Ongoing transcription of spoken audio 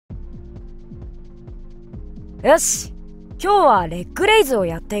よし、今日はレッグレイズを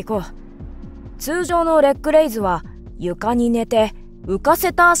やっていこう。通常のレッグレイズは床に寝て浮か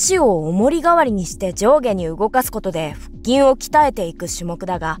せた足を重り代わりにして上下に動かすことで腹筋を鍛えていく種目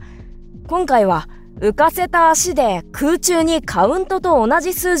だが、今回は浮かせた足で空中にカウントと同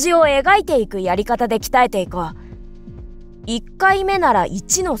じ数字を描いていくやり方で鍛えていこう。1回目なら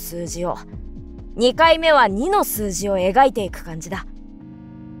1の数字を、2回目は2の数字を描いていく感じだ。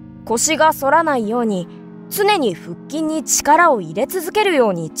腰が反らないように常に腹筋に力を入れ続ける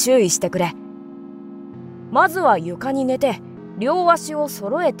ように注意してくれ。まずは床に寝て両足を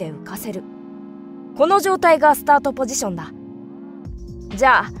揃えて浮かせる。この状態がスタートポジションだ。じ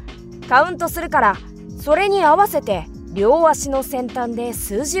ゃあカウントするから、それに合わせて両足の先端で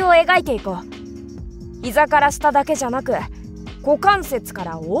数字を描いていこう。膝から下だけじゃなく股関節か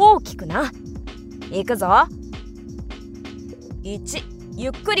ら大きくな。いくぞ。1、ゆ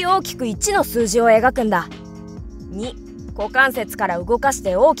っくり大きく1の数字を描くんだ。2、股関節から動かし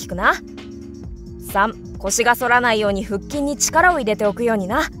て大きくな。3、腰が反らないように腹筋に力を入れておくように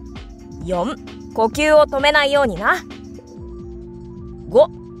な。4、呼吸を止めないようにな。5、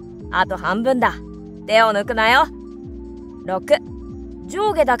あと半分だ。手を抜くなよ。6、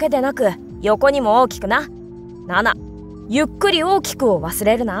上下だけでなく横にも大きくな。7、ゆっくり大きくを忘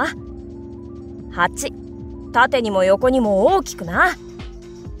れるな。8、縦にも横にも大きくな。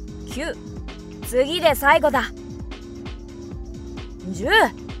9、次で最後だ。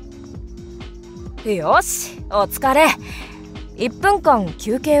10。よし、お疲れ。1分間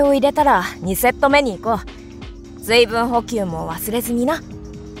休憩を入れたら2セット目に行こう。水分補給も忘れずにな。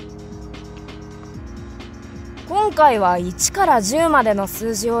今回は1から10までの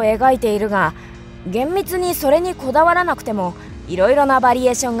数字を描いているが、厳密にそれにこだわらなくてもいろいろなバリ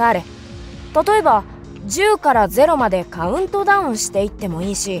エーションがある。例えば10から0までカウントダウンしていっても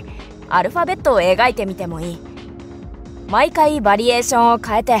いいし、アルファベットを描いてみてもいい。毎回バリエーションを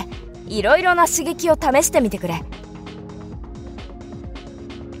変えていろいろな刺激を試してみてくれ。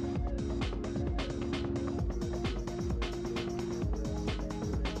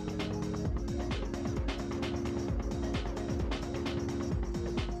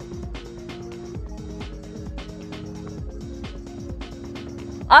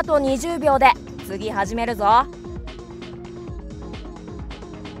あと20秒で次始めるぞ。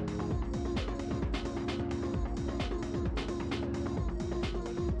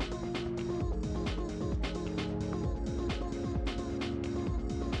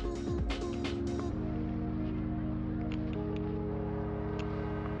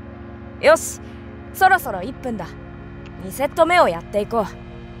よし、そろそろ1分だ。2セット目をやっていこ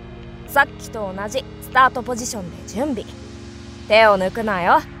う。さっきと同じスタートポジションで準備。手を抜くな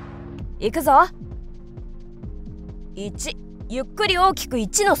よ。いくぞ。1、ゆっくり大きく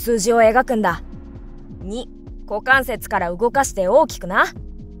1の数字を描くんだ。2、股関節から動かして大きくな。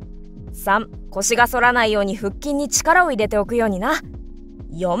3、腰が反らないように腹筋に力を入れておくようにな。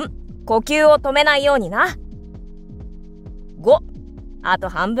4、呼吸を止めないようにな。5、あと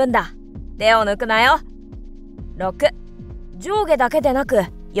半分だ。手を抜くなよ。6、上下だけでなく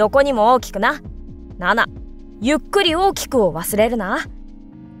横にも大きくな。7、ゆっくり大きくを忘れるな。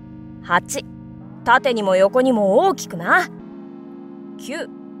8、縦にも横にも大きくな。9、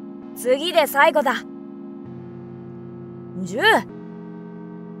次で最後だ。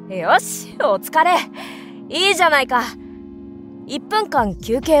10。よし、お疲れ。いいじゃないか。1分間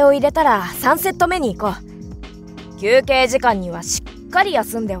休憩を入れたら3セット目に行こう。休憩時間にはしっかり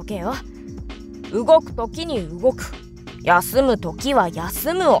休んでおけよ。動く時に動く、休む時は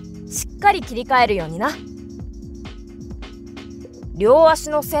休むをしっかり切り替えるようにな。両足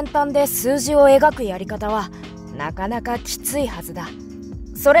の先端で数字を描くやり方はなかなかきついはずだ。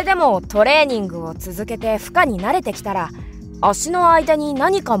それでもトレーニングを続けて負荷に慣れてきたら、足の間に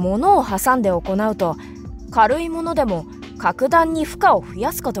何か物を挟んで行うと軽いものでも格段に負荷を増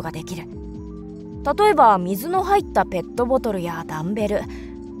やすことができる。例えば水の入ったペットボトルやダンベル、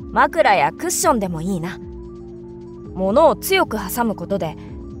枕やクッションでもいいな。物を強く挟むことで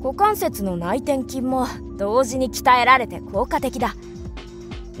股関節の内転筋も同時に鍛えられて効果的だ。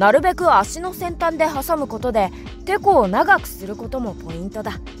なるべく足の先端で挟むことでテコを長くすることもポイント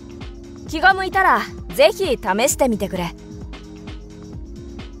だ。気が向いたらぜひ試してみてくれ。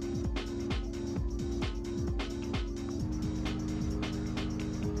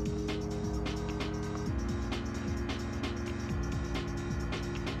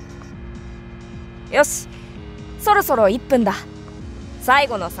よし、そろそろ1分だ。最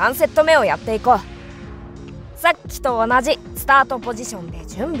後の3セット目をやっていこう。さっきと同じスタートポジションで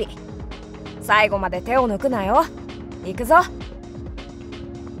準備。最後まで手を抜くなよ。いくぞ。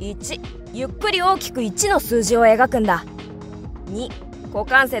1、ゆっくり大きく1の数字を描くんだ。2、股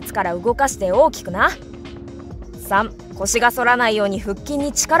関節から動かして大きくな。3、腰が反らないように腹筋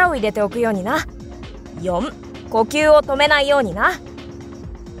に力を入れておくようにな。4、呼吸を止めないようにな。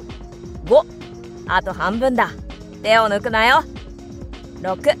5、あと半分だ。手を抜くなよ。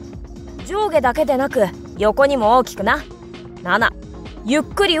6、上下だけでなく横にも大きくな。7、ゆっ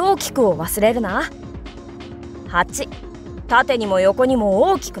くり大きくを忘れるな。8、縦にも横にも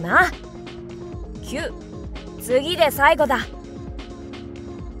大きくな。9、次で最後だ。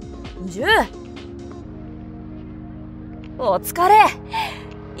10、お疲れ。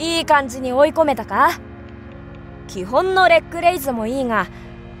いい感じに追い込めたか？基本のレッグレイズもいいが、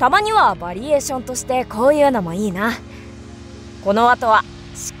たまにはバリエーションとしてこういうのもいいな。この後は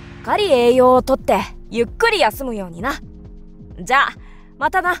しっかり栄養をとってゆっくり休むようにな。じゃあま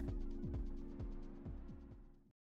たな。